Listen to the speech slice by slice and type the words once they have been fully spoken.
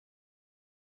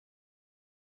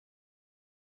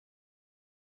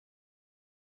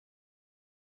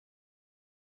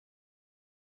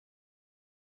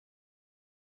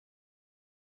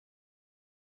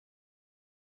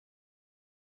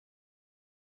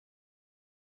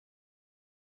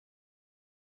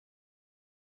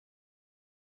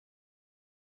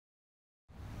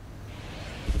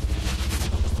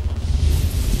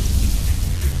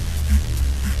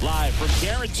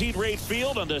Guaranteed Rate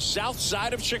Field on the south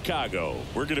side of Chicago.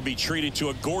 We're going to be treated to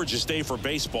a gorgeous day for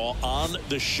baseball on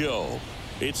the show.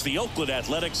 It's the Oakland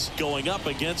Athletics going up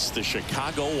against the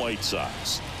Chicago White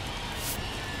Sox.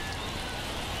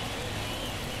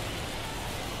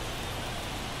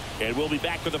 And we'll be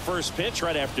back with the first pitch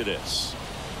right after this.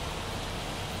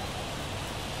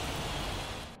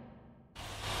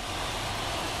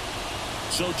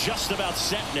 So just about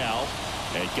set now.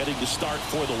 And getting the start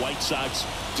for the White Sox,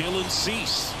 Dylan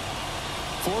Cease.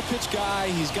 Four-pitch guy.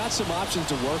 He's got some options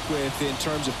to work with in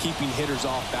terms of keeping hitters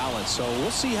off balance. So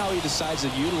we'll see how he decides to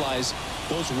utilize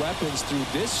those weapons through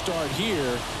this start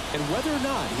here, and whether or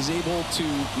not he's able to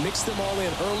mix them all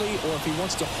in early, or if he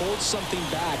wants to hold something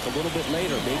back a little bit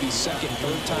later, maybe second,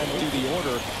 third time through the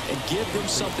order, and give them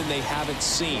something they haven't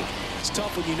seen. It's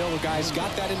tough when you know a guy's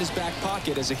got that in his back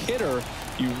pocket. As a hitter,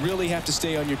 you really have to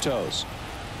stay on your toes.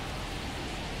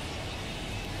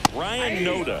 Ryan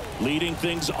Noda leading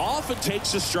things off and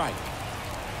takes a strike.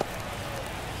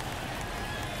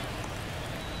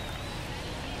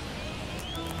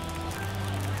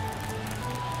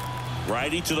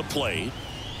 Righty to the plate.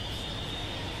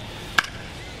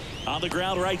 On the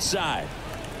ground right side.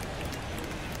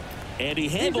 And he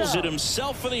handles it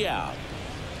himself for the out.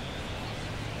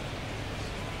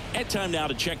 And time now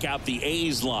to check out the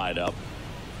A's lineup.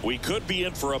 We could be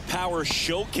in for a power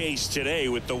showcase today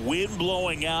with the wind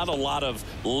blowing out. A lot of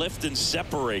lift and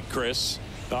separate, Chris.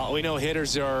 Well, we know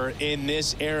hitters are in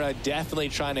this era definitely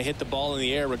trying to hit the ball in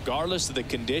the air regardless of the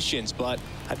conditions, but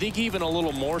I think even a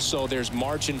little more so there's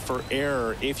margin for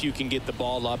error if you can get the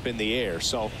ball up in the air.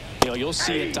 So, you know, you'll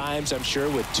see at times, I'm sure,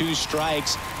 with two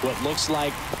strikes, what looks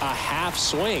like a half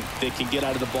swing that can get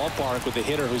out of the ballpark with a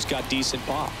hitter who's got decent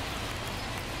pop.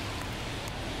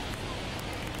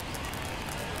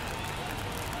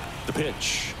 The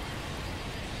pitch.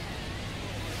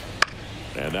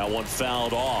 And that one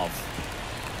fouled off.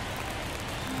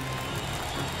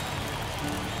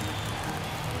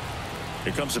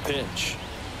 Here comes the pitch.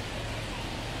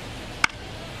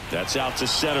 That's out to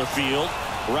center field.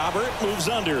 Robert moves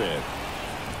under it.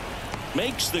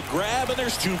 Makes the grab, and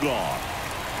there's two gone.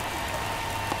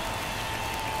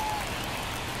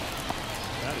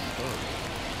 That is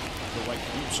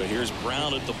third. So here's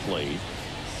Brown at the plate.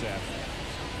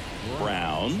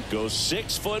 Brown goes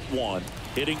 6'1",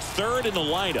 hitting third in the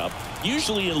lineup,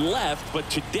 usually in left, but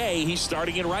today he's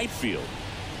starting in right field.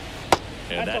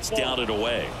 And that's down and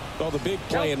away. Well, the big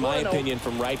play, in my opinion,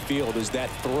 from right field is that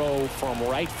throw from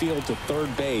right field to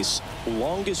third base.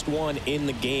 Longest one in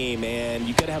the game, and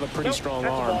you got to have a pretty strong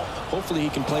arm. Hopefully he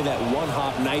can play that one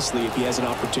hop nicely if he has an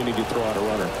opportunity to throw out a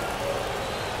runner.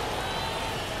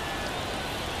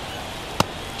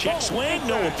 Check swing,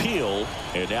 no appeal,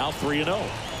 and now 3-0.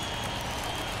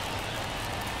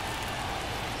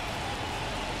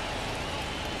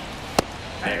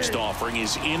 Next offering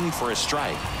is in for a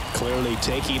strike. Clearly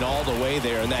taking all the way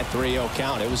there in that 3-0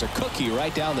 count. It was a cookie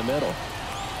right down the middle.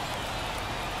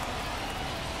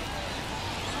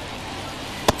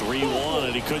 3-1,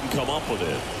 and he couldn't come up with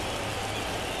it.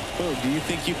 Oh, do you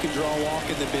think you could draw a walk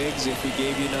in the bigs if he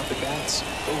gave you enough at-bats?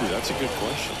 Oh, that's a good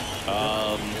question.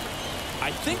 I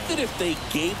think that if they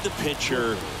gave the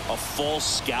pitcher a false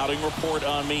scouting report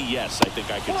on me, yes, I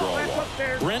think I could draw a walk.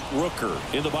 Brent Rooker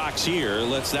in the box here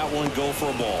lets that one go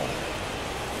for a ball.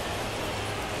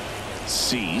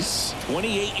 Cease,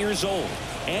 28 years old,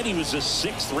 and he was a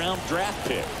 6th-round draft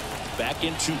pick back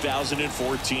in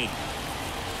 2014.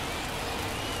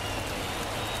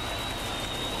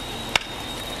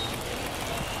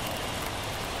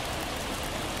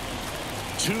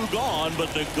 Two gone, but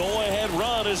the go-ahead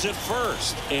run is at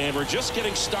first. And we're just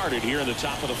getting started here in the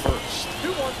top of the first.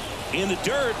 2-1. In the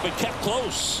dirt, but kept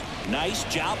close. Nice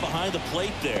job behind the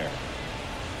plate there.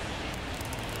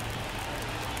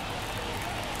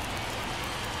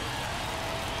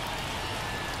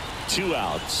 Two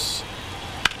outs.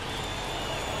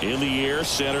 In the air,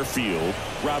 center field.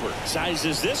 Robert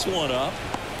sizes this one up,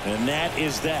 and that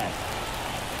is that.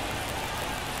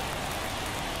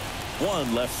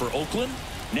 One left for Oakland.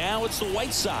 Now it's the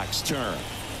White Sox turn.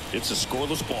 It's a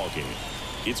scoreless ball game.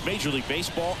 It's Major League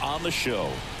Baseball on the show.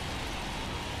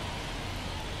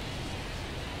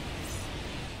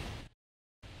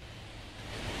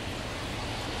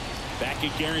 Back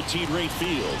at Guaranteed Rate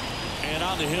Field. And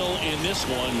on the hill in this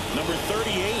one, number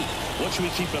 38. What should we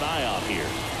keep an eye on here?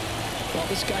 Well,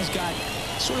 this guy's got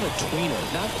sort of a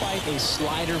tweener, not quite a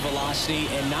slider velocity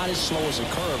and not as slow as a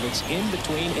curve. It's in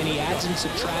between, and he adds and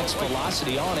subtracts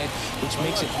velocity on it, which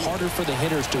makes it harder for the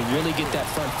hitters to really get that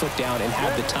front foot down and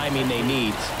have the timing they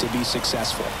need to be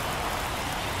successful.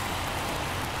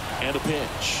 And a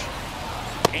pitch.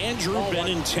 Andrew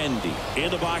Benintendi in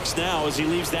the box now as he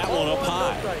leaves that one up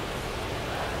high.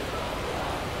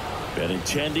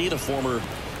 Benintendi, the former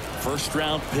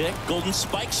first-round pick, Golden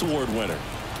Spikes Award winner.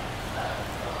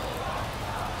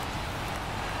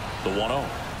 The 1-0.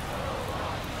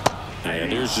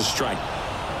 And there's the strike.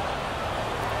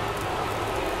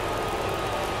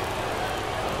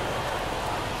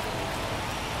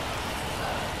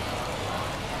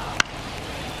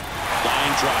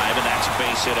 Line drive, and that's a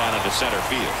base hit out into center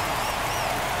field.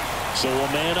 So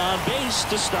a man on base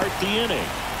to start the inning.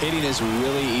 Hitting is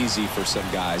really easy for some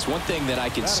guys. One thing that I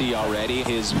can see already,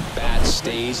 his bat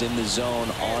stays in the zone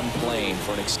on plane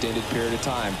for an extended period of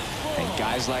time. And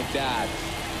guys like that,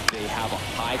 they have a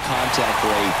high contact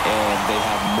rate and they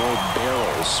have more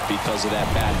barrels because of that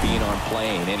bat being on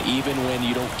plane. And even when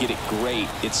you don't get it great,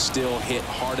 it's still hit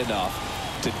hard enough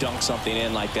to dunk something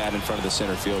in like that in front of the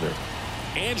center fielder.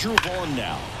 Andrew Vaughn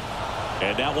now.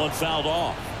 And that one fouled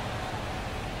off.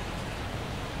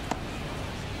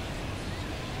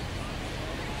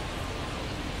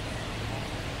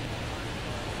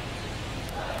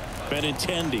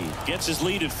 Benintendi gets his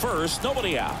lead at first.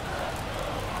 Nobody out.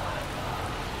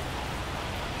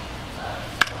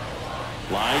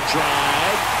 Line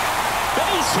drive.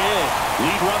 Base hit.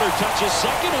 Lead runner touches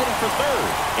second, heading for third.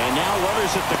 And now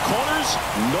runners at the corners.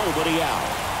 Nobody out.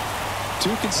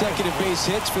 2 consecutive base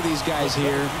hits for these guys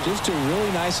here. Just a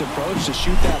really nice approach to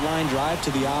shoot that line drive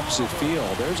to the opposite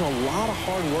field. There's a lot of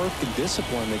hard work and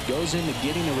discipline that goes into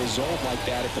getting a result like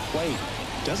that at the plate.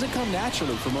 Doesn't come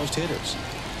naturally for most hitters.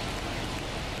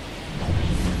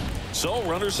 So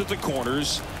runners at the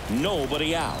corners,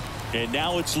 nobody out. And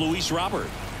now it's Luis Robert.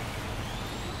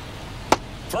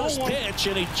 First pitch,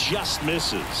 and he just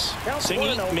misses.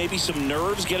 Singing maybe some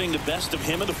nerves getting the best of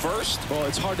him in the first. Well,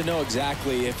 it's hard to know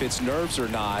exactly if it's nerves or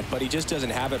not, but he just doesn't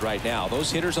have it right now.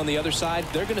 Those hitters on the other side,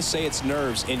 they're going to say it's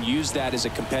nerves and use that as a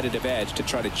competitive edge to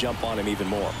try to jump on him even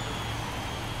more.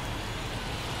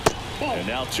 And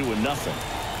now 2-0.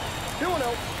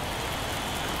 2-0.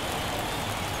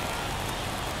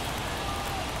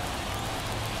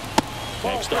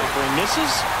 Next offering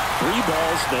misses. 3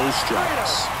 balls, no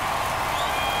strikes.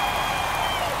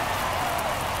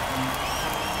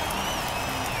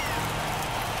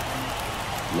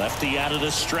 Lefty out of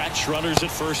the stretch. Runners at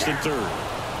first and third.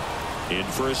 In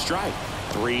for a strike.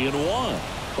 3-1.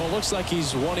 Well, it looks like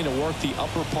he's wanting to work the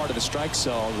upper part of the strike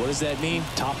zone. What does that mean?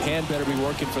 Top hand better be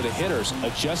working for the hitters.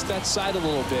 Adjust that side a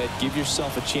little bit. Give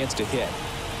yourself a chance to hit.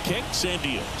 Kicks and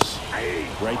deals.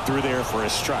 Right through there for a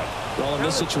strike. Well, in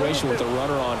this situation with a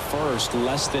runner on first,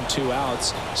 less than 2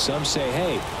 outs, some say,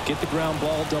 hey, get the ground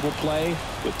ball, double play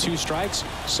with 2 strikes.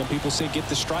 Some people say get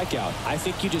the strikeout. I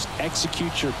think you just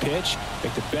execute your pitch,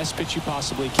 make the best pitch you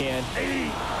possibly can.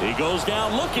 He goes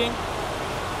down looking.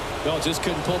 No, just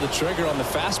couldn't pull the trigger on the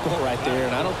fastball right there,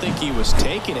 and I don't think he was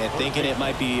taking it, thinking it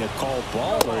might be a called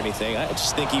ball or anything. I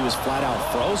just think he was flat out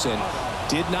frozen.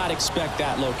 Did not expect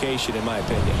that location, in my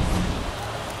opinion.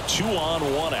 2 on,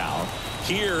 1 out.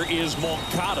 Here is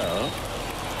Moncada.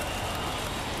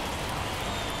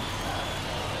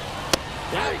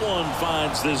 That one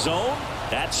finds the zone.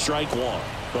 That's strike 1.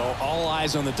 Well, all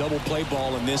eyes on the double play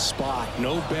ball in this spot.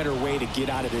 No better way to get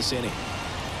out of this inning.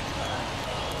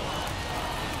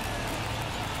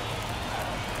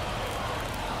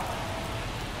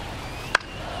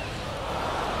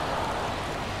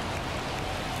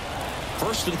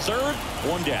 First and third,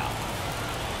 1 down.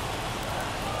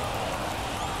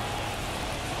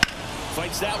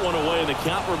 Fights that one away, and the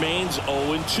count remains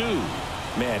 0-2.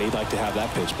 Man, he'd like to have that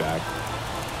pitch back.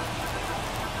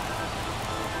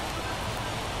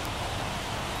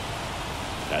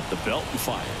 At the belt and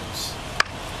fires.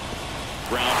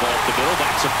 Ground ball up the middle.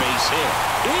 That's a base hit.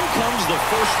 In comes the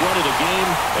first run of the game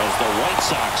as the White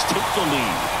Sox take the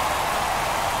lead.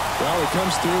 Well, he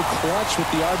comes through clutch with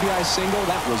the RBI single.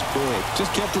 That was big.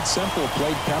 Just kept it simple.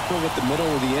 Played Pepper with the middle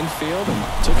of the infield and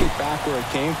took it back where it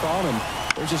came from, and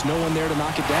there's just no one there to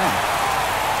knock it down.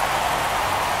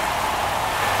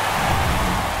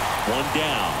 1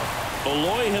 down.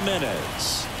 Eloy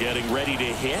Jimenez getting ready to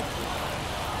hit.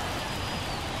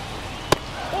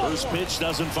 First pitch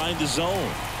doesn't find the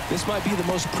zone. This might be the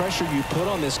most pressure you put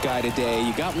on this guy today.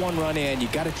 You got 1 run in. You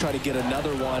got to try to get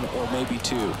another 1 or maybe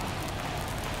 2.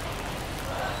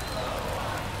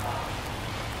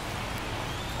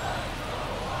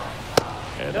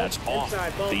 And that's off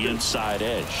the inside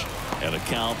edge. And the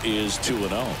count is 2-0.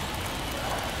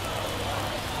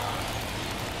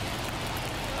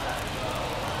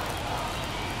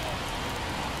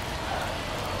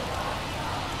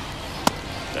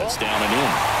 That's down and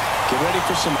in. Get ready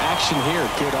for some action here.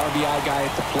 Good RBI guy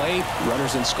at the plate.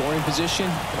 Runners in scoring position.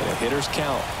 And a hitter's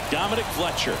count. Dominic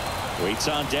Fletcher waits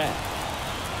on deck.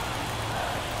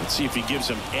 Let's see if he gives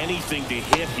him anything to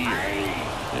hit here.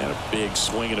 And a big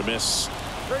swing and a miss.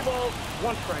 3 balls,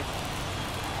 1 strike.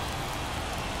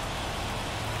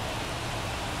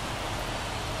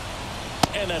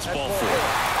 And that's ball 4.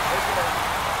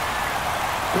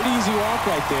 Pretty easy walk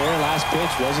right there. Last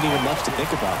pitch wasn't even much to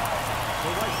think about.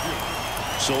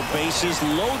 So bases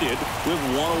loaded with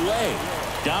 1 away.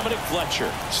 Dominic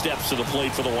Fletcher steps to the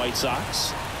plate for the White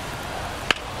Sox.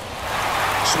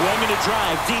 Swinging a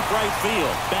drive, deep right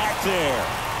field. Back there.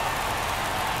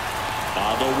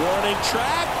 On the warning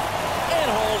track, and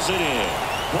hauls it in.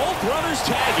 Both runners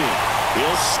tagging.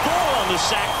 He'll score on the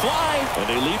sac fly, and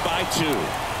they lead by 2.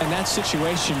 In that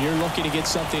situation, you're looking to get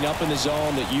something up in the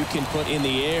zone that you can put in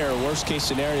the air. Worst case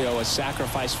scenario, a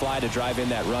sacrifice fly to drive in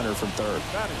that runner from third.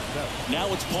 Now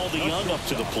it's Paul DeYoung up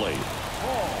to the plate.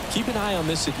 Keep an eye on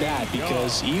this at bat,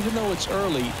 because even though it's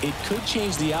early, it could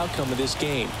change the outcome of this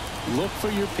game. Look for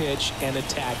your pitch and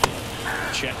attack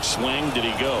it. Check swing. Did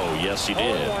he go? Yes, he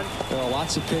did. Well,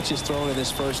 lots of pitches thrown in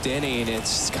this first inning.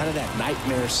 It's kind of that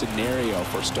nightmare scenario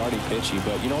for starting pitching.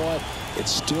 But you know what?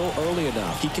 It's still early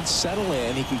enough. He can settle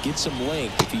in. He can get some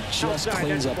length if he just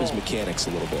cleans up his mechanics a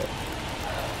little bit.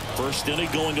 First inning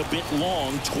going a bit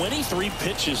long. 23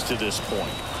 pitches to this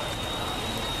point.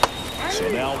 So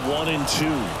now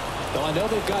 1-2. Well, I know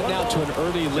they've gotten out to an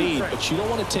early lead, but you don't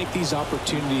want to take these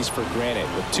opportunities for granted.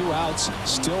 With 2 outs,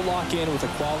 still lock in with a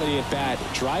quality at bat.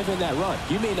 Drive in that run.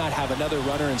 You may not have another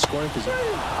runner in scoring position.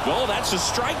 Well, that's a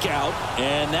strikeout,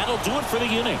 and that'll do it for the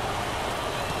inning.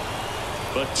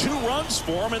 But 2 runs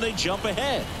for them, and they jump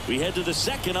ahead. We head to the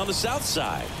second on the south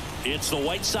side. It's the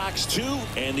White Sox 2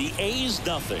 and the A's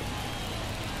nothing.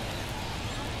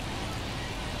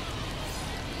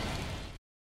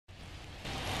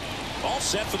 All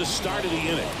set for the start of the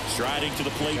inning. Striding to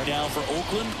the plate now for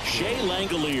Oakland, Shea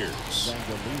Langoliers.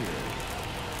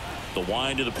 The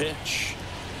wind of the pitch.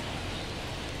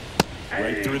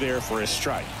 Right through there for a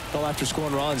strike. Well, after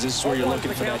scoring runs, this is where you're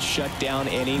looking for that shutdown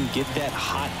inning. Get that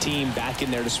hot team back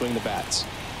in there to swing the bats.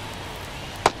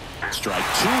 Strike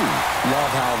 2.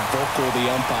 Love how vocal the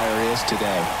umpire is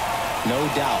today. No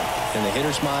doubt in the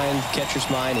hitter's mind, catcher's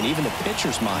mind, and even the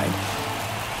pitcher's mind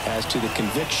as to the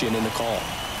conviction in the call.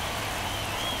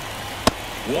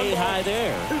 Way high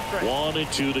there.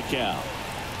 1-2 to count.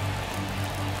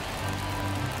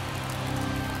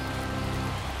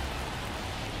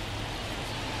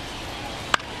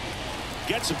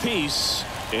 Gets a piece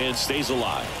and stays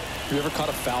alive. Have you ever caught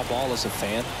a foul ball as a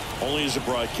fan? Only as a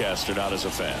broadcaster, not as a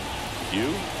fan.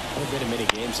 You? I've been in many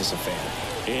games as a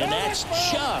fan. And that's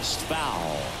just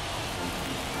foul.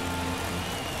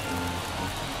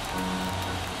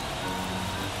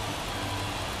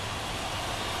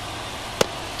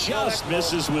 Just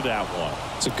misses with that one.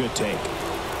 It's a good take.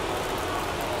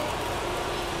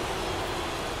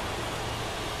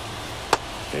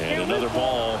 And another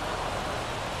ball.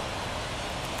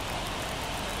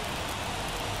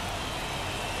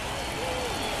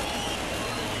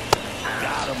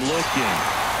 Got him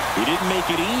looking. He didn't make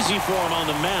it easy for him on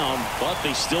the mound, but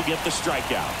they still get the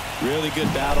strikeout. Really good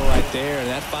battle right there, and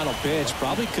that final pitch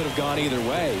probably could have gone either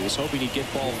way. He was hoping he'd get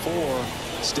ball 4.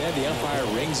 Instead, the umpire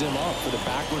rings him up for the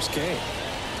backwards K.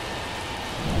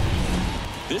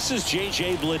 This is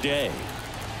J.J. Bleday.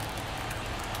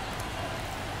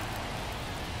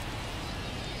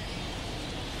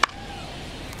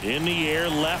 In the air,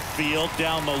 left field,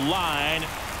 down the line.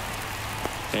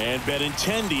 And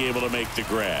Benintendi able to make the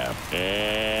grab.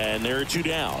 And there are 2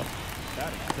 down.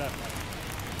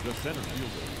 The center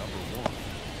fielder, number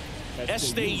 1.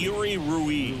 Esteury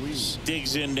Ruiz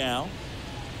digs in now.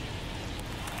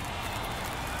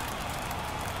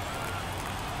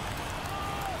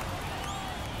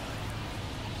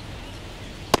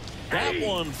 That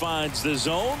one finds the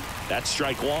zone. That's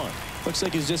strike 1. Looks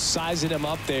like he's just sizing him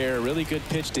up there. Really good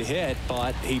pitch to hit,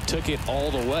 but he took it all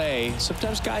the way.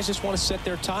 Sometimes guys just want to set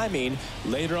their timing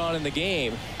later on in the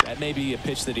game. That may be a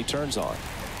pitch that he turns on.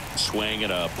 Swing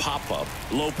and a pop-up.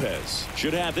 Lopez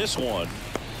should have this one.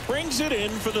 Brings it in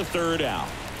for the 3rd out.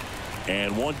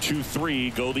 And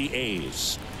 1-2-3 go the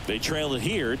A's. They trail it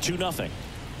here 2-0.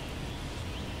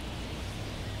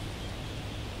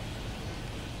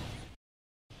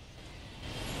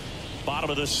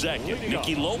 Bottom of the second.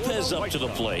 Nicky Lopez up to the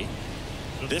plate.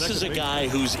 This is a guy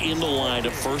who's in the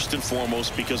lineup first and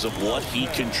foremost because of what he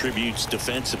contributes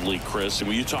defensively, Chris. And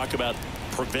when you talk about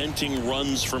preventing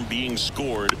runs from being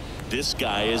scored, this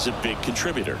guy is a big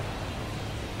contributor.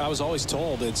 I was always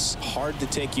told it's hard to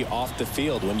take you off the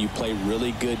field when you play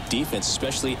really good defense,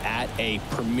 especially at a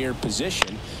premier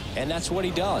position, and that's what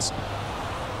he does.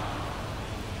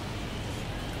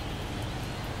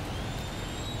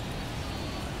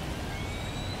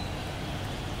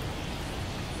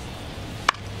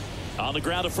 On the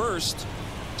ground at first.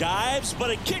 Dives,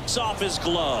 but it kicks off his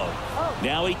glove.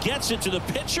 Now he gets it to the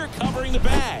pitcher covering the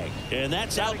bag. And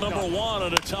that's out number 1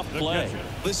 on a tough play.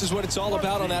 This is what it's all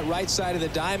about on that right side of the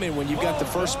diamond when you've got the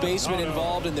first baseman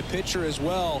involved and the pitcher as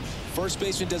well. First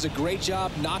baseman does a great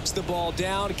job, knocks the ball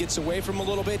down, gets away from him a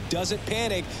little bit, doesn't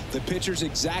panic. The pitcher's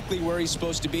exactly where he's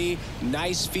supposed to be.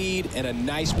 Nice feed and a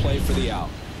nice play for the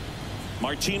out.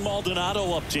 Martin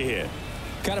Maldonado up to hit.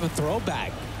 Kind of a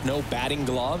throwback. No batting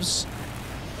gloves.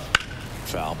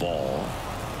 Foul ball.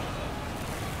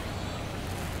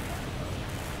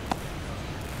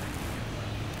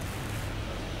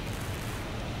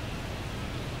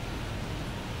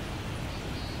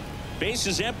 Base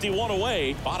is empty, 1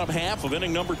 away. Bottom half of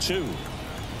inning number 2.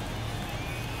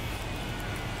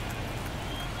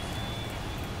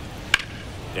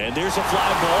 And there's a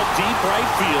fly ball deep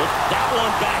right field. That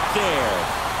one back there.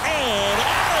 And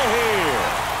out of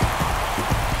here.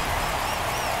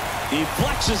 He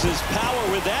flexes his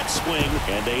power with that swing,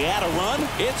 and they add a run.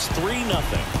 It's 3-0.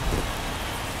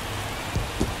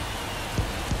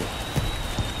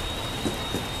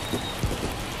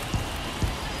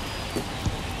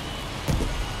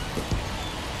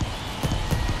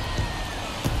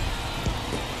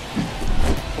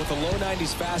 With a low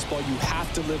 90s fastball, you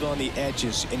have to live on the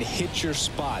edges and hit your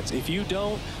spots. If you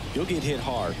don't, you'll get hit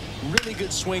hard. Really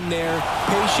good swing there.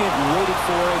 Patient, waited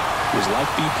for it. It was like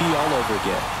BP all over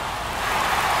again.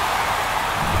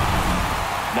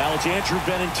 Now it's Andrew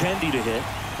Benintendi to hit.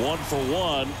 1 for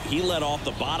 1. He led off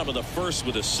the bottom of the first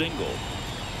with a single.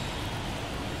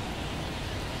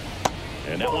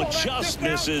 And that one just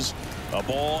misses. A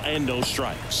ball and no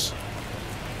strikes.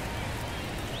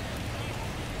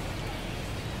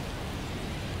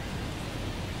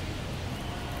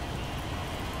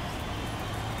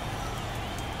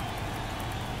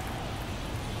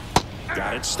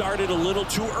 Got it started a little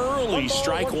too early.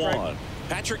 Strike 1.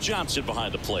 Patrick Johnson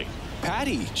behind the plate.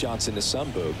 Patty Johnson to some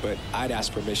boot, but I'd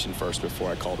ask permission first before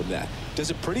I called him that.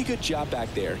 Does a pretty good job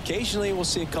back there. Occasionally we'll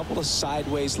see a couple of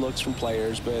sideways looks from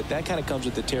players, but that kind of comes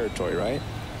with the territory, right?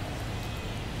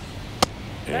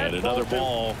 And another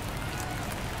ball.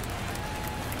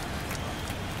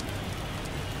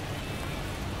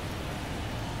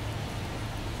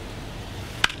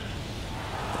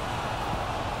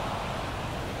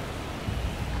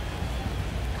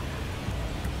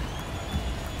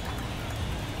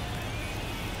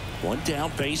 One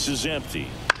down, base is empty.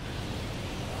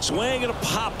 Swing and a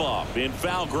pop-up in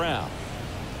foul ground.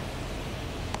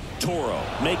 Toro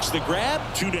makes the grab.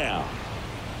 2 down.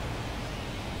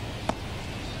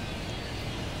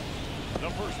 The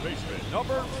first baseman,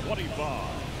 number 25.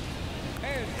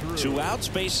 Andrew. 2 outs,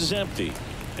 base is empty.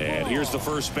 And here's the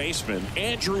first baseman,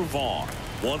 Andrew Vaughn.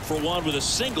 1 for 1 with a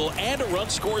single and a run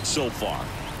scored so far.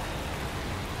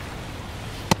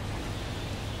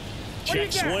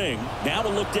 Check swing. Now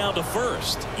we'll look down to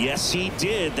first. Yes, he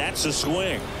did. That's a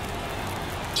swing.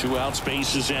 2 outs,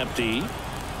 base is empty.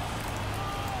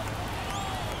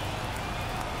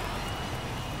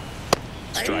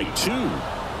 Strike 2.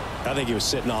 I think he was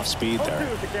sitting off speed there.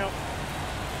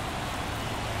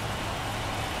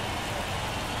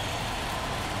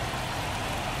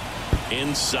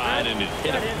 Inside, and it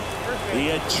hit him. He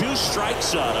had 2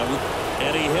 strikes on him,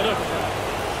 and he hit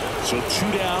him. So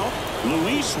 2 down.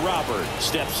 Luis Robert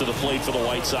steps to the plate for the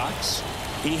White Sox.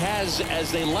 He has,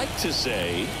 as they like to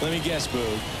say, let me guess, Boo,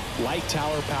 light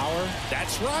tower power.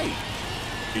 That's right.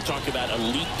 You talk about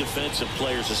elite defensive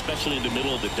players, especially in the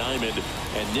middle of the diamond,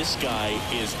 and this guy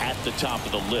is at the top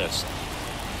of the list.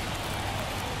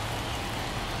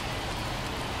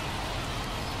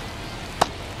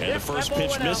 And the first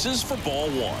pitch misses for ball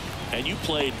 1. And you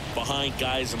played behind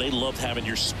guys, and they loved having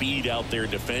your speed out there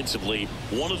defensively.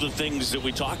 One of the things that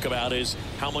we talk about is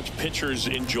how much pitchers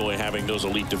enjoy having those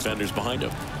elite defenders behind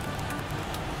them.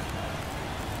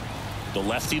 The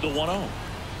lefty, the 1-0.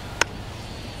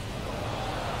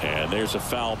 And there's a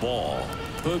foul ball.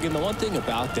 Boog, and the one thing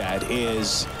about that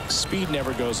is speed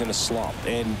never goes in a slump,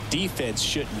 and defense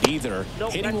shouldn't either.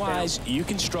 Hitting wise, you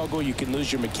can struggle, you can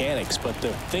lose your mechanics, but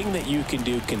the thing that you can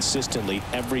do consistently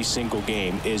every single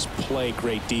game is play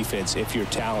great defense if you're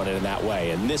talented in that way,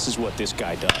 and this is what this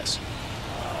guy does.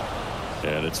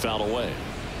 And it's fouled away.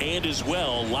 And as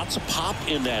well, lots of pop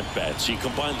in that bat, so you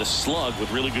combine the slug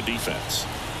with really good defense.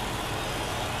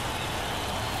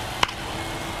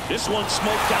 This one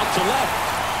smoked out to left.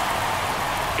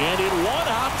 And it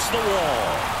one-hops the wall.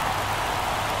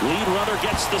 Lead runner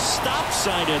gets the stop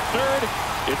sign at third.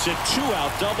 It's a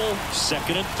two-out double,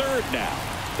 second and third now.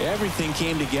 Everything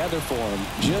came together for him.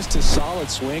 Just a solid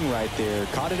swing right there.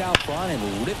 Caught it out front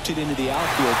and ripped it into the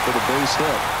outfield for the base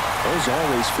hit. Those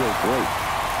always feel great.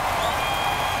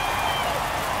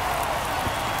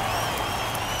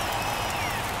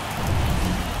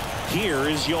 Here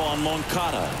is Yohan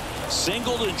Moncada.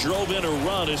 Singled and drove in a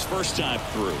run his first time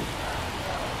through.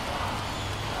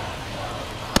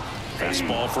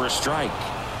 Fastball for a strike.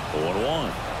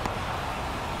 0-1.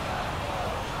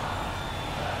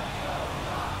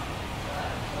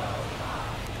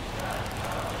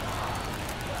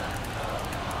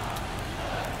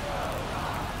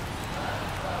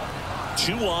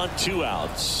 Two on, two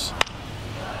outs.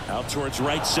 Out towards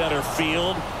right center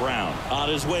field. Brown on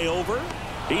his way over.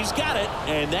 He's got it,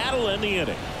 and that'll end the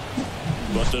inning.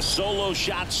 But the solo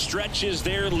shot stretches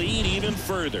their lead even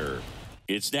further.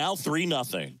 It's now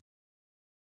 3-0.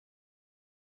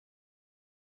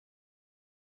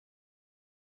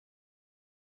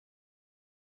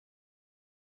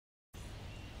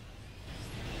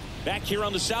 Back here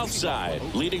on the south side,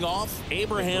 leading off,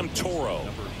 Abraham Toro.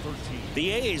 The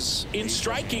A's in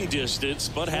striking distance,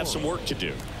 but have some work to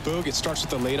do. Boog, it starts with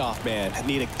the leadoff man. I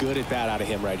need a good at-bat out of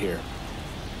him right here.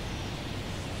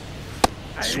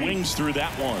 Swings through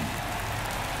that one.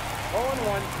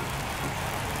 0-1.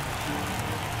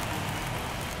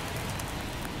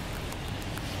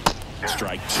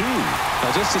 Strike two.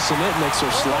 Now just a cement mixer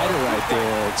slider right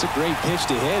there. It's a great pitch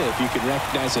to hit if you can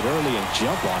recognize it early and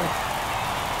jump on it.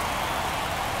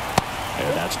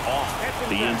 And that's off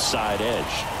the inside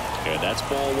edge. And that's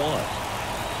ball one.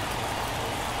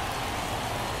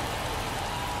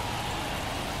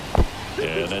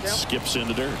 And that skips in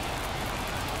the dirt.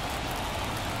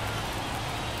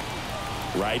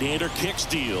 Right-hander kicks,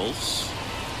 deals.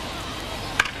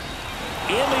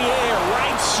 In the air,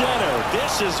 right center.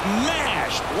 This is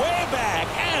mashed way back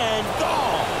and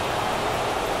gone.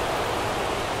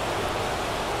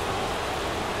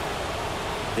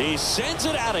 He sends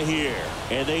it out of here,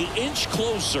 and they inch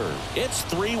closer. It's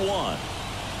 3-1.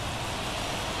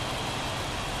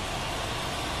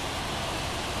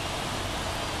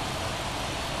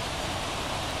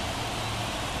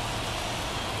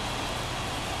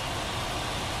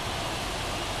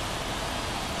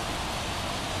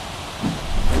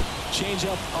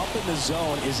 Changeup up in the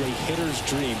zone is a hitter's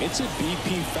dream. It's a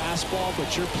BP fastball,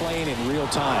 but you're playing in real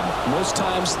time. Most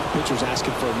times, the pitcher's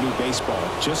asking for a new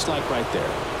baseball, just like right there.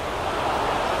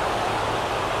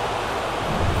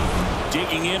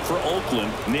 Digging in for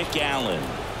Oakland, Nick Allen.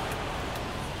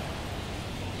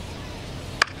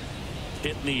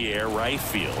 Hit in the air, right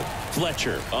field.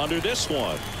 Fletcher under this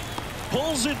one.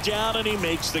 Pulls it down, and he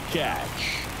makes the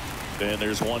catch. And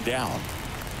there's one down.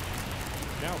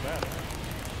 Now batting,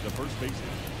 the first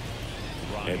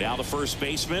baseman. And now the first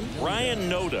baseman, Ryan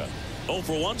Noda. 0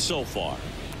 for 1 so far.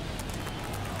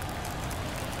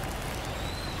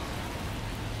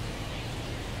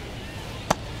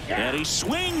 And he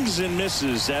swings and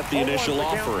misses at the initial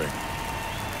offering.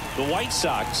 The White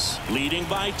Sox leading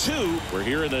by 2. We're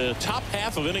here in the top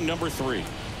half of inning number 3.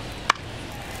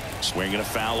 Swinging a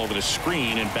foul over the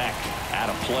screen and back out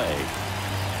of play.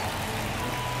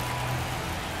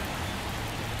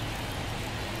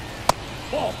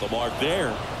 Off the mark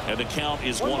there, and the count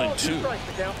is 1-2.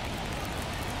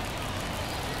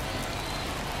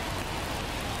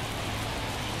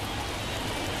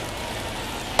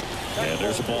 And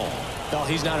there's a ball. Well,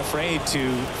 he's not afraid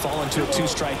to fall into a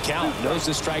 2-strike count. Knows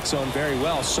the strike zone very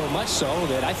well, so much so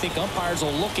that I think umpires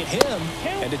will look at him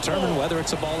and determine whether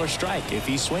it's a ball or strike, if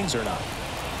he swings or not.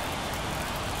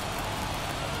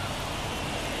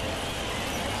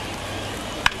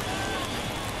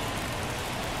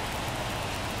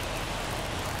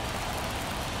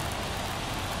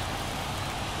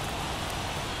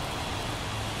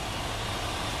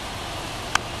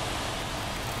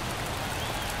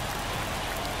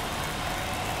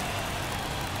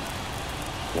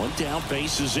 One down,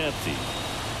 base is empty.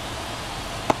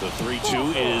 The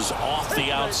 3-2 is off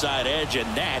the outside edge, and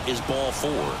that is ball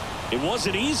 4. It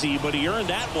wasn't easy, but he earned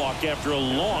that walk after a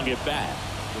long at bat.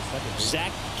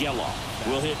 Zach Geloff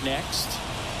will hit next.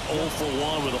 0 for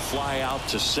 1 with a fly out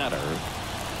to center.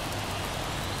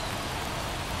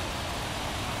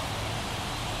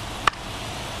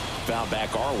 Foul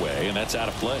back our way, and that's out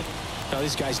of play. Now,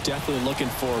 these guys definitely looking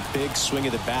for a big swing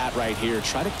of the bat right here.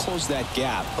 Try to close that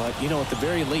gap. But, you know, at the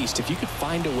very least, if you could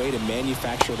find a way to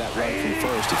manufacture that run from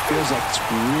first, it feels like it's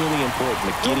really important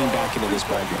to getting back into this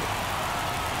ballgame.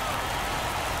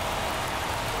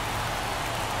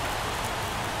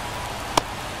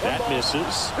 That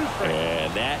misses.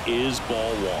 And that is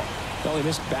ball one. Well, he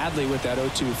missed badly with that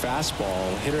 0-2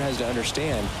 fastball. Hitter has to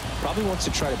understand, probably wants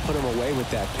to try to put him away with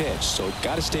that pitch, so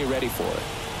got to stay ready for it.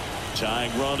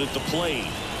 Tying run at the plate.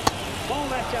 Ball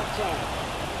that's outside.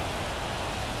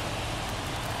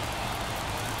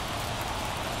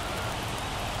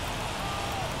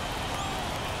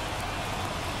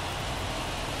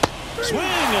 Swing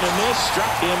and a miss,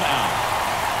 struck him out.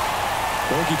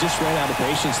 I think he just ran out of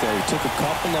patience there. He took a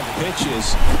couple of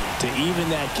pitches to even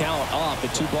that count up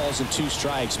at 2 balls and 2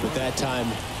 strikes, but that time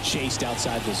chased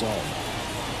outside the zone.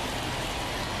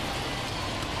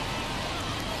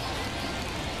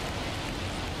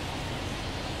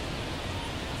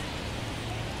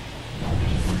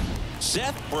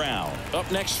 Seth Brown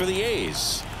up next for the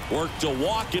A's. Worked a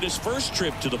walk at his first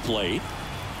trip to the plate.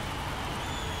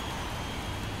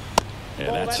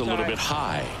 And that's a little bit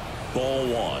high. Ball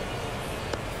one.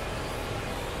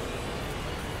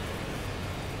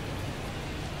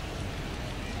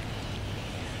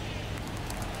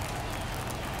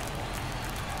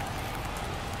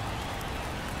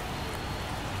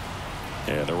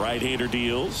 And the right-hander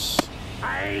deals.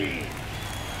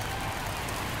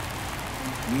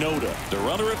 Noda, the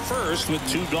runner at first with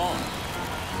 2 gone.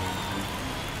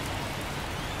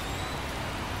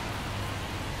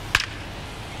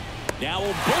 Now a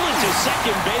bullet to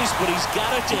second base, but he's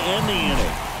got it to end the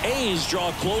inning. A's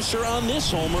draw closer on this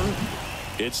homer.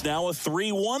 It's now a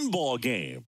 3-1 ball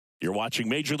game. You're watching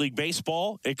Major League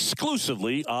Baseball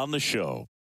exclusively on the show.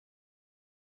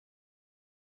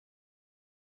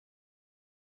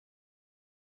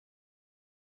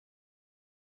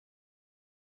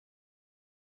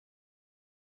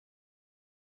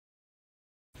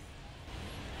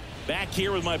 Back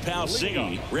here with my pal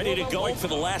Siggy, ready to go for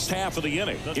the last half of the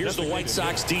inning. Here's the White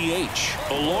Sox DH,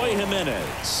 Eloy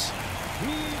Jimenez.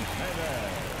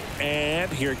 And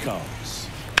here it comes.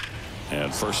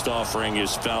 And first offering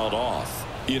is fouled off.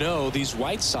 You know, these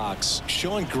White Sox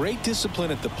showing great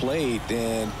discipline at the plate,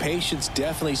 and patience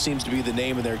definitely seems to be the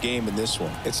name of their game in this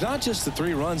one. It's not just the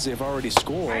 3 runs they've already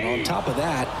scored. On top of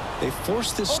that, they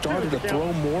forced this starter to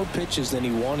throw more pitches than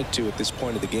he wanted to at this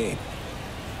point of the game.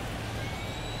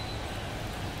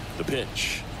 The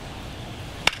pitch.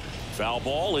 Foul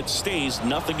ball. It stays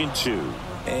 0-2.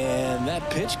 And that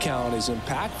pitch count is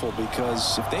impactful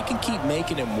because if they can keep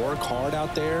making him work hard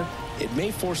out there, it may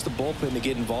force the bullpen to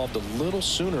get involved a little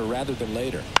sooner rather than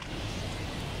later.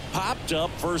 Popped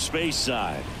up first base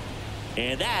side.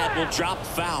 And that will drop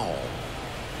foul.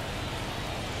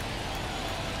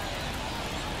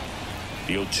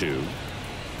 The 0-2.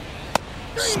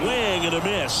 Swing and a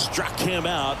miss. Struck him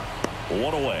out.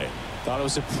 1 away. Thought it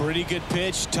was a pretty good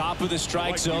pitch. Top of the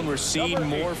strike zone. We're seeing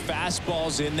more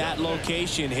fastballs in that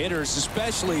location. Hitters,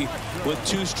 especially with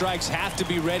 2 strikes, have to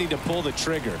be ready to pull the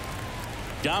trigger.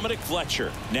 Dominic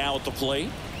Fletcher now at the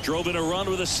plate. Drove in a run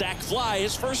with a sac fly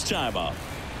his first time up.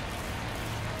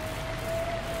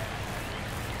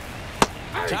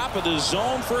 Top of the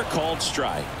zone for a called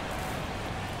strike.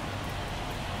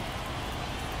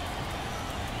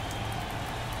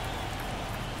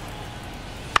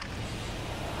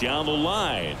 Down the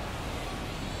line.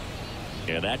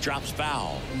 And that drops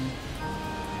foul.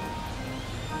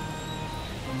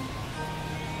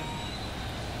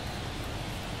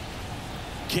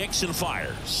 Kicks and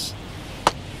fires.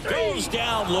 Goes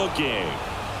down looking.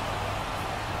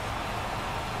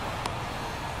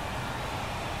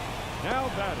 Now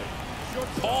batting,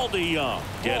 Paul DeYoung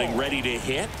getting ready to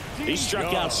hit. He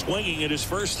struck out swinging at his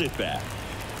first at bat.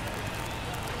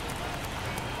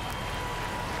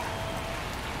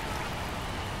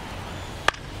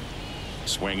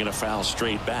 Swing and a foul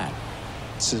straight back.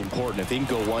 This is important. If he can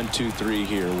go 1, 2, 3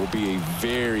 here, will be a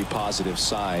very positive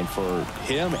sign for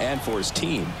him and for his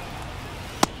team.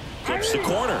 Hits the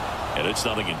corner, and it's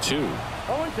 0-2.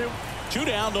 0-2. 2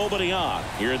 down, nobody on.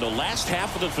 Here in the last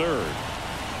half of the third.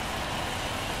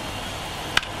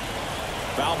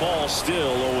 Foul ball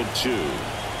still 0-2.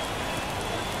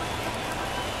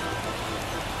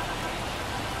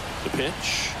 The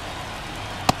pitch.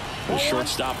 The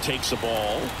shortstop takes the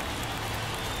ball.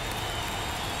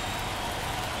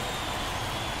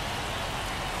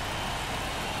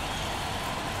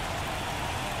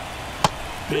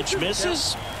 Pitch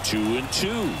misses.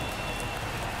 2-2.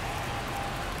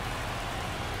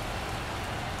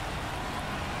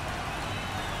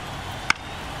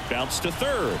 Bounce to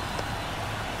third.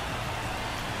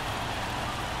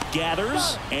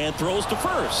 Gathers and throws to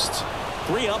first.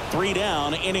 3 up, 3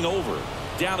 down, inning over.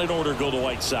 Down in order go the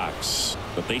White Sox,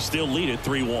 but they still lead it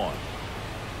 3-1.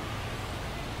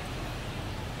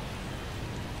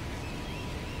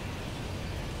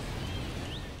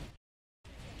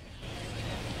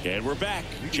 And we're back.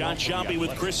 John Sciambi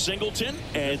with Chris Singleton,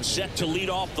 and set to lead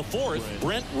off the fourth,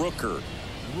 Brent Rooker.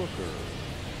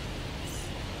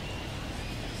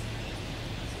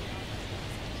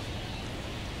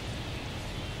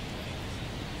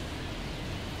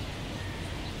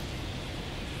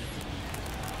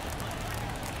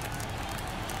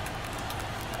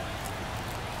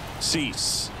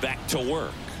 Cease back to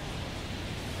work.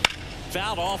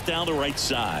 Fouled off down the right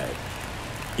side.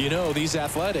 You know, these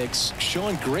Athletics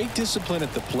showing great discipline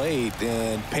at the plate,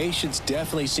 and patience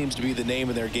definitely seems to be the name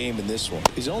of their game in this one.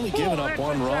 He's only given up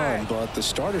one run, but the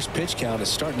starter's pitch count is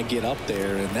starting to get up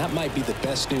there, and that might be the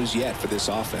best news yet for this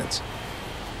offense.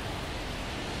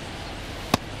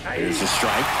 Here's a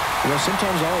strike. You know,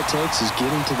 sometimes all it takes is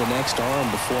getting to the next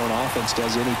arm before an offense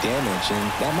does any damage,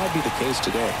 and that might be the case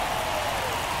today.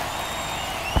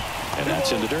 And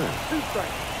that's in the dirt.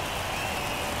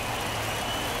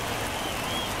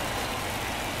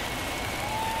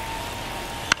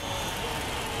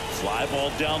 Fly ball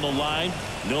down the line.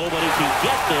 Nobody can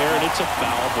get there, and it's a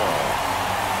foul ball.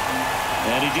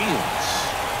 And he deals.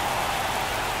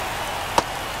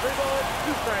 3 balls,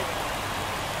 2 strikes.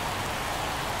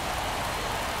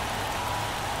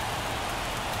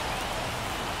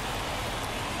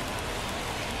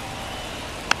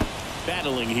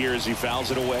 Battling here as he fouls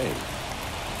it away.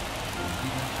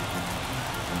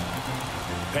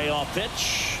 Payoff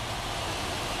pitch.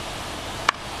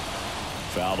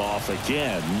 Fouled off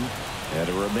again, and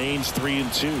it remains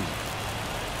 3-2.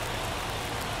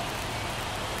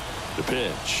 The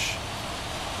pitch.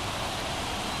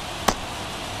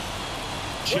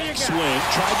 Check swing,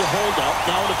 tried to hold up,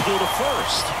 now an appeal to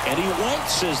first, and he went,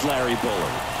 says Larry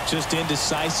Bullard. Just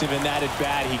indecisive in that at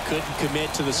bat. He couldn't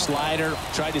commit to the slider,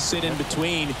 tried to sit in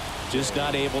between, just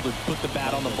not able to put the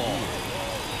bat on the ball.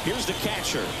 Here's the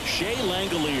catcher, Shea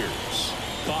Langoliers.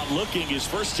 Caught looking his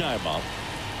first time up.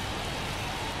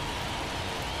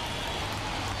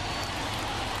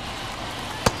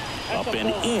 Up and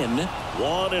in,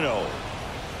 1-0.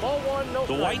 Ball 1, no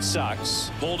The White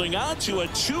Sox holding on to a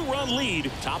 2-run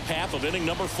lead, top half of inning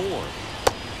number 4.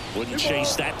 Wouldn't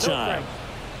chase that time.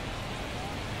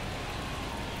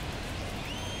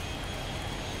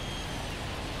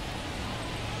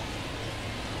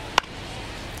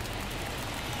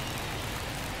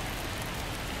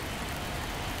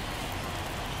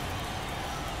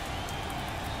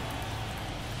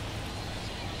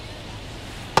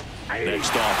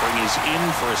 Next offering is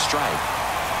in for a strike.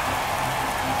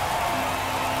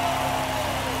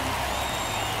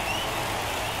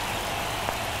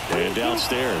 And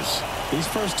downstairs. These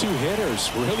first 2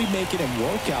 hitters really making him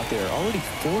work out there. Already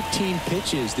 14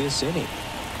 pitches this inning.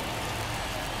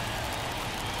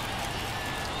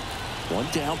 One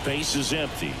down, base is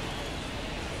empty.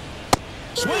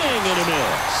 Swing and a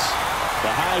miss.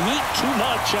 The high heat, too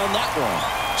much on that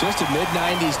one. Just a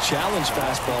mid-90s challenge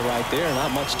fastball right there.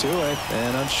 Not much to it.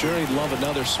 And I'm sure he'd love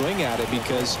another swing at it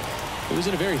because it was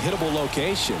in a very hittable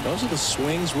location. Those are the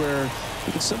swings where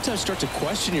you can sometimes start to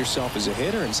question yourself as a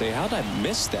hitter and say, how did I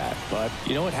miss that? But,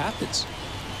 you know, it happens.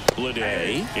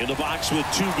 Bleday in the box with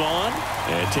 2 gone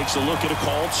and takes a look at a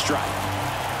called strike.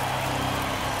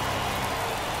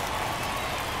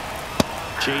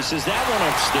 Chases that one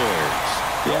upstairs.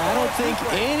 Yeah, I don't think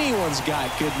anyone's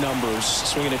got good numbers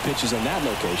swinging at pitches in that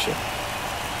location.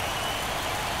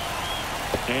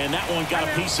 And that one got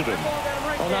a piece of him.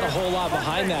 Well, not a whole lot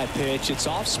behind that pitch. It's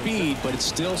off speed, but it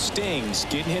still stings.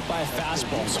 Getting hit by a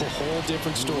fastball is a whole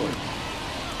different story.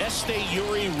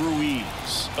 Yuri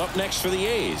Ruiz up next for the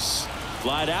A's.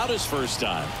 Flied out his first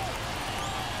time.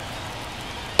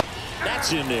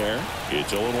 That's in there.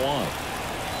 It's 0-1.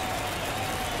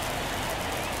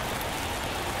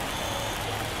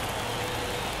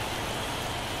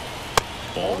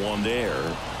 Ball 1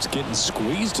 there. It's getting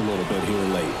squeezed a little bit here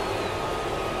late.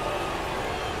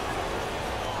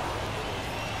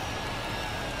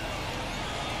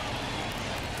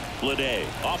 Bleday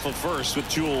off of first with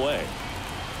 2 away.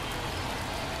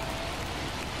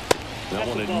 That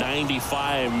one at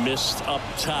 95 missed up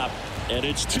top, and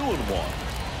it's 2-1.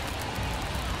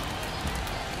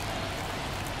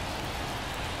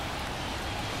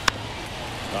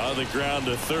 On the ground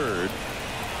to third.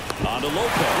 On to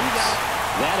Lopez.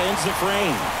 That ends the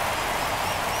frame.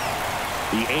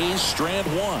 The A's strand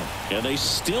 1, and they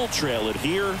still trail it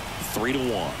here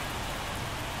 3-1.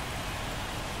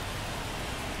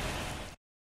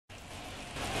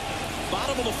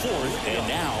 Bottom of the 4th, and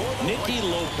now Nicky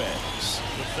Lopez.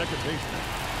 The second baseman.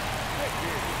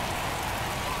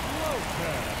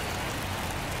 Lopez.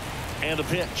 And a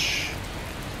pitch.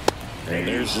 And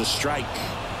there's the strike.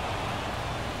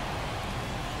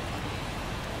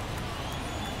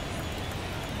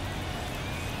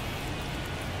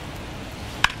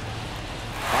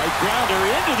 grounder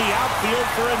into the outfield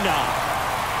for a knock.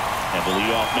 And the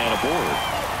leadoff man aboard.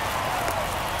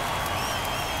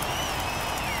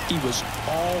 He was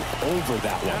all over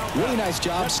that one. Really nice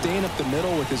job staying up the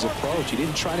middle with his approach. He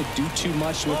didn't try to do too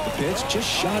much with the pitch, just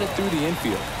shot it through the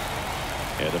infield.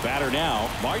 And the batter now,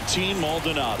 Martin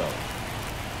Maldonado.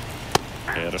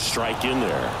 And a strike in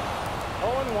there.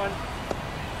 0-1.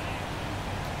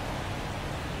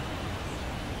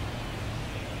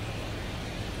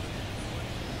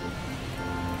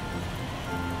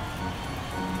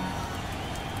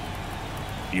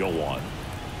 You'll one.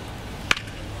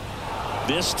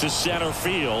 This to center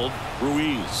field.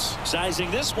 Ruiz sizing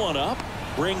this one up,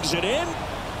 brings it in,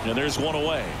 and there's one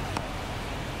away.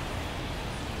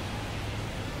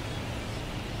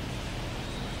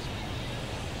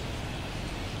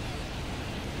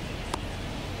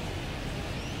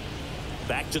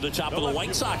 Back to the top of the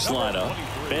White Sox lineup.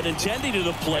 Benintendi to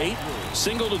the plate.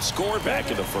 Singled and scored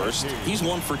back in the first. He's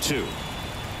 1 for 2.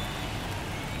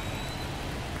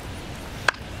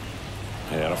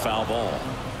 And a foul ball.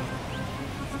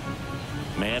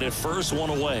 Man at first, one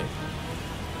away.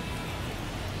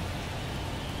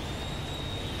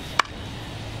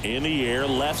 In the air,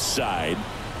 left side.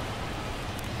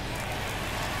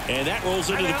 And that rolls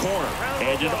into the corner.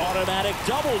 And an automatic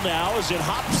double now as it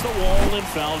hops the wall and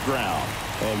foul ground.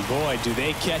 And boy, do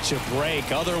they catch a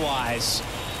break. Otherwise,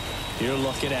 you're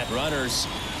looking at runners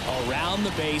around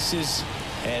the bases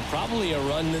and probably a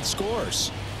run that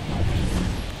scores.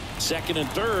 Second and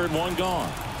third, one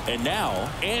gone. And now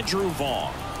Andrew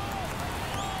Vaughn.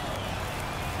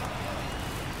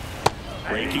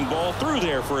 Breaking ball through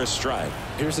there for a strike.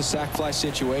 Here's a sac fly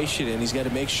situation, and he's got to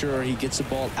make sure he gets the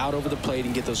ball out over the plate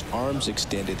and get those arms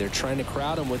extended. They're trying to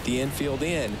crowd him with the infield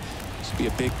in. This would be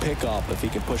a big pickup if he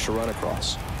can push a run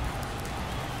across.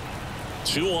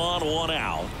 2 on, 1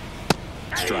 out.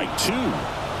 Strike 2.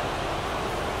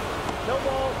 No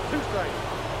ball, 2 strikes.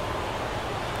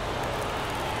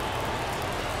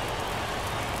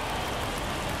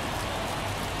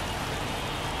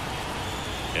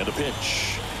 And a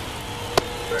pitch.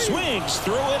 Swings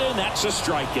through it, and that's a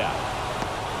strikeout.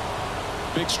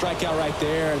 Big strikeout right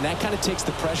there, and that kind of takes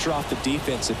the pressure off the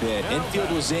defense a bit. Infield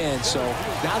was in, so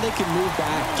now they can move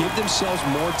back, give themselves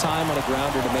more time on a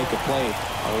grounder to make a play.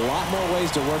 A lot more ways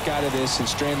to work out of this and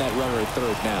strand that runner at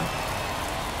third now.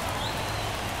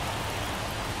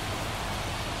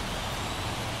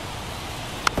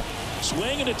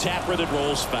 Swing and a tapper that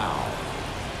rolls foul.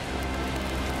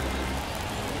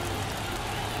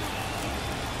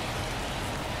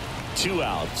 Two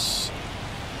outs.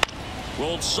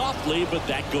 Rolled softly, but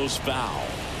that goes foul.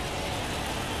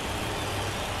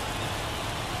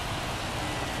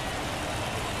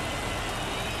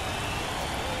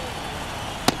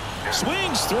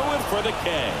 Swings through it for the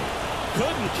K.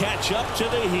 Couldn't catch up to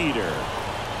the heater.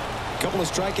 A couple of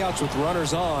strikeouts with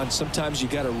runners on. Sometimes you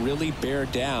got to really bear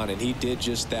down, and he did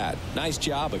just that. Nice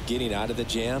job of getting out of the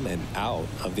jam and out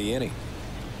of the inning.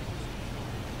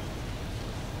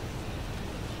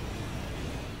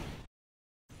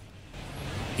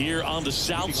 Here on the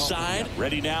south side,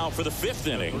 ready now for the 5th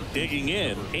inning. Digging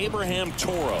in, Abraham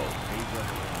Toro.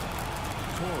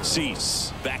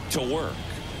 Cease back to work.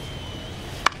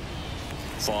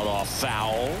 Fought off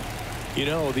foul. You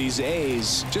know, these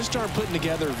A's just aren't putting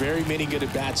together very many good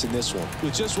at-bats in this one.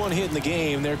 With just one hit in the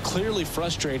game, they're clearly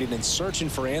frustrated and searching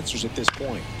for answers at this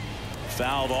point.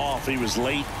 Fouled off. He was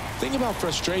late. Thing about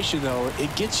frustration, though,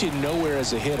 it gets you nowhere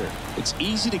as a hitter. It's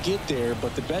easy to get there,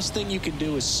 but the best thing you can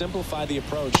do is simplify the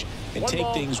approach and take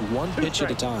things one pitch at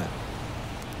a time.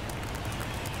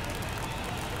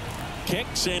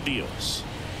 Kicks and deals.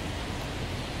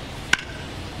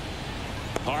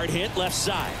 Hard hit left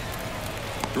side.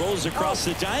 Rolls across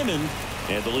the diamond,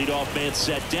 and the leadoff man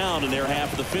set down in their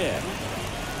half of the 5th.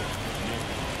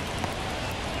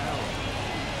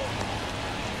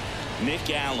 Nick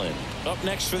Allen up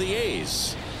next for the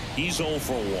A's. He's 0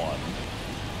 for 1.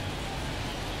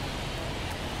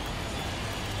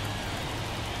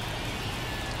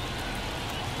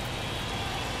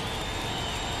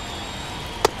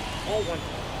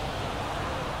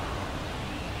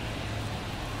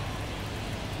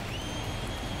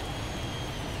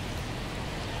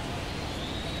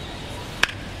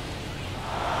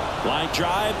 Line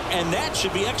drive, and that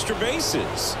should be extra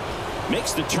bases.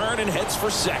 Makes the turn and heads for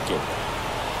second.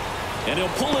 And he'll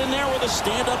pull in there with a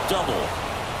stand-up double.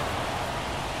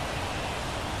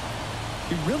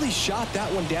 He really shot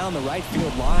that one down the right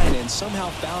field line and somehow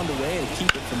found a way to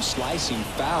keep it from slicing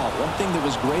foul. One thing that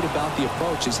was great about the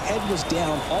approach, his head was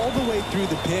down all the way through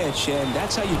the pitch, and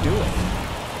that's how you do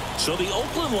it. So the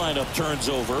Oakland lineup turns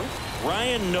over.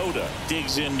 Ryan Noda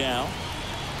digs in now.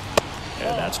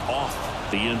 And that's off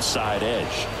the inside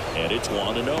edge. And it's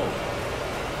 1-0.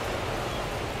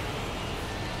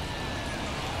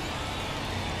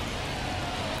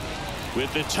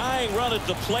 With the tying run at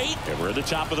the plate, and we're at the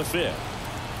top of the 5th.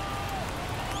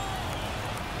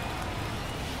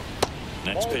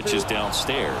 Next pitch is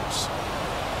downstairs.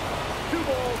 2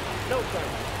 balls, no strikes.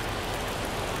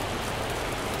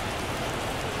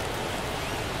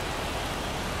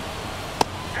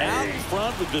 Out in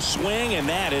front with the swing, and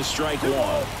that is strike 1.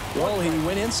 Well, he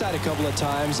went inside a couple of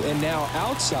times, and now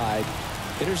outside.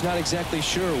 Hitter's not exactly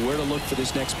sure where to look for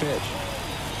this next pitch.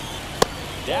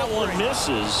 That one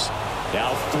misses.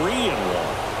 Now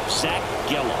 3-1. Zach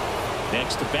Geloff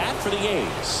next to bat for the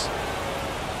A's.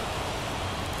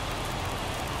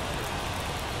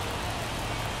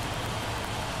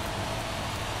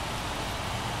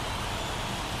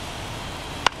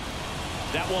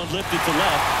 That one lifted to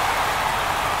left.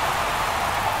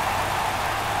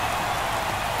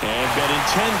 And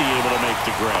Benintendi able to make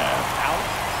the grab. Out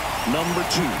number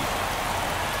 2.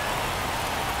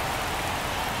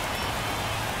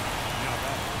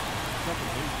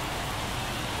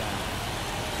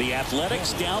 The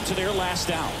Athletics down to their last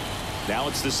out. Now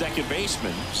it's the second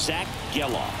baseman, Zach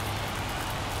Geloff.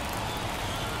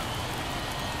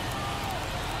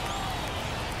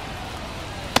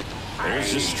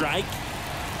 There's a strike.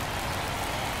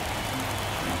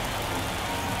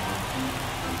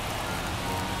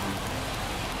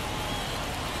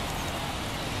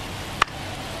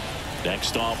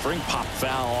 Next offering, pop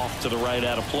foul off to the right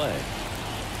out of play.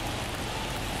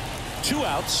 2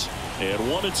 outs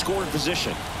and 1 in scoring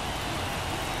position.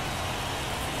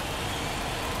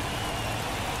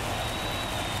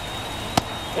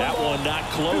 That one not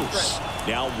close.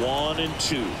 Now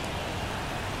 1-2.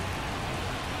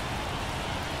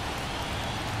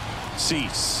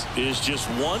 Cease is just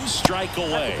 1 strike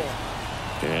away.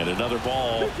 And another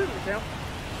ball.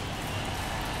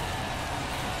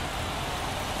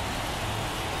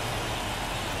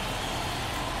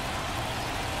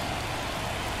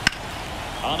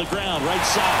 On the ground, right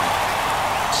side.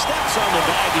 Steps on the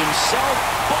bag himself.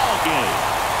 Ball game.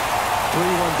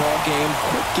 3-1 ball game.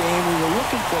 Quick game. We were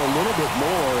looking for a little bit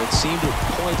more. It seemed at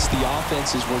points the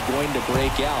offenses were going to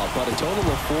break out. But a total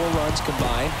of 4 runs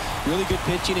combined. Really good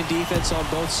pitching and defense on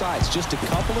both sides. Just a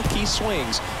couple of key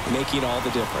swings making all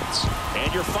the difference.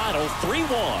 And your final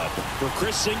 3-1 for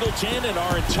Chris Singleton and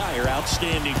our entire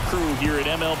outstanding crew here at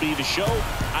MLB The Show.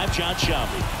 I'm John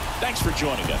Shambi. Thanks for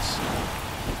joining us.